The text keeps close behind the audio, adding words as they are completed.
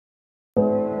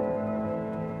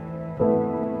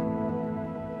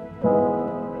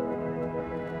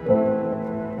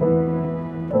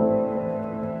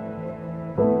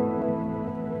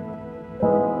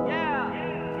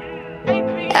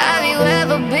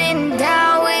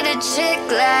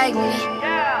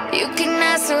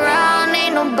around,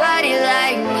 ain't nobody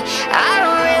like me. I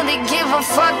don't really give a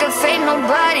fuck if ain't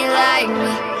nobody like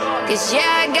me. Cause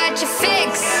yeah, I got your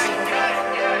fix.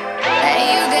 And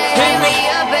you can hit me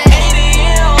up at 8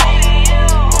 AM.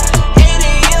 8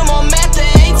 AM, I'm at the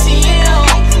ATM.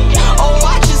 Oh,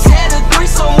 I just had a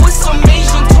threesome with some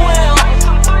Asian twin.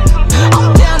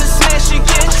 I'm down to smash it,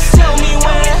 can't you tell me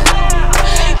when?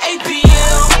 8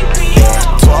 PM.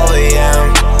 12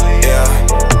 AM, yeah.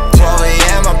 12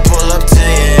 AM, I pull up to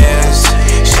your ass.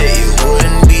 Shit, you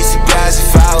wouldn't be surprised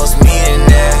if I was meeting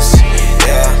this,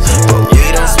 yeah. But we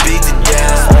don't speak to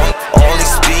them, only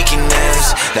speaking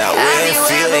names. Now we're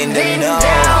feeling the no.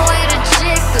 Down with a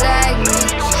chick like me.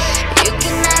 You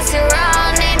can ask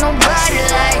around, ain't nobody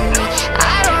like me.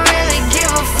 I don't really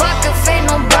give a fuck if ain't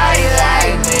nobody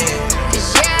like me.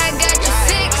 Cause yeah, I got your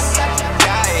fix.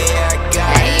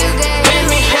 And you can hit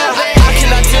me up at How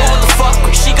can I deal with the fuck?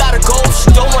 She gotta go,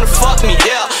 she don't wanna fuck me,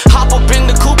 yeah. Hop up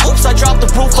in the coupe, oops, I dropped the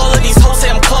roof. All of these hoes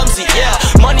say I'm clumsy, yeah.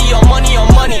 Money on money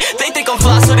on money. They think I'm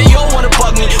fly, so they all wanna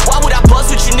bug me. Why would I buzz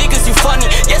with you niggas, you funny?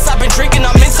 Yes, I've been drinking,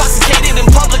 I'm intoxicated in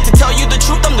public. To tell you the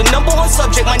truth, I'm the #1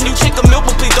 subject. My new chick a milk,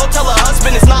 but please don't tell her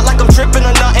husband. It's not like I'm tripping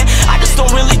or nothing. I just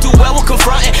don't really do well with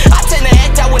confronting. I tend to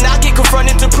act out when I get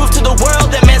confronted, to prove to the world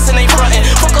that Manson ain't frontin'.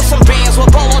 Fuck up some bands with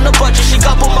ball on the budget. She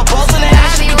got both my balls in the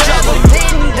ass, she be juggling.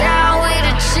 been down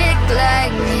with a chick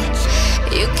like me.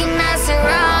 You can ask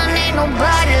around, ain't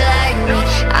nobody like me.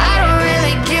 I don't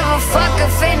really give a fuck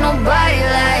if ain't nobody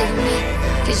like me.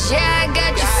 Cause yeah, I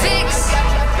got your fix.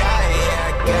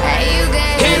 And you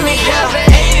can hit me up at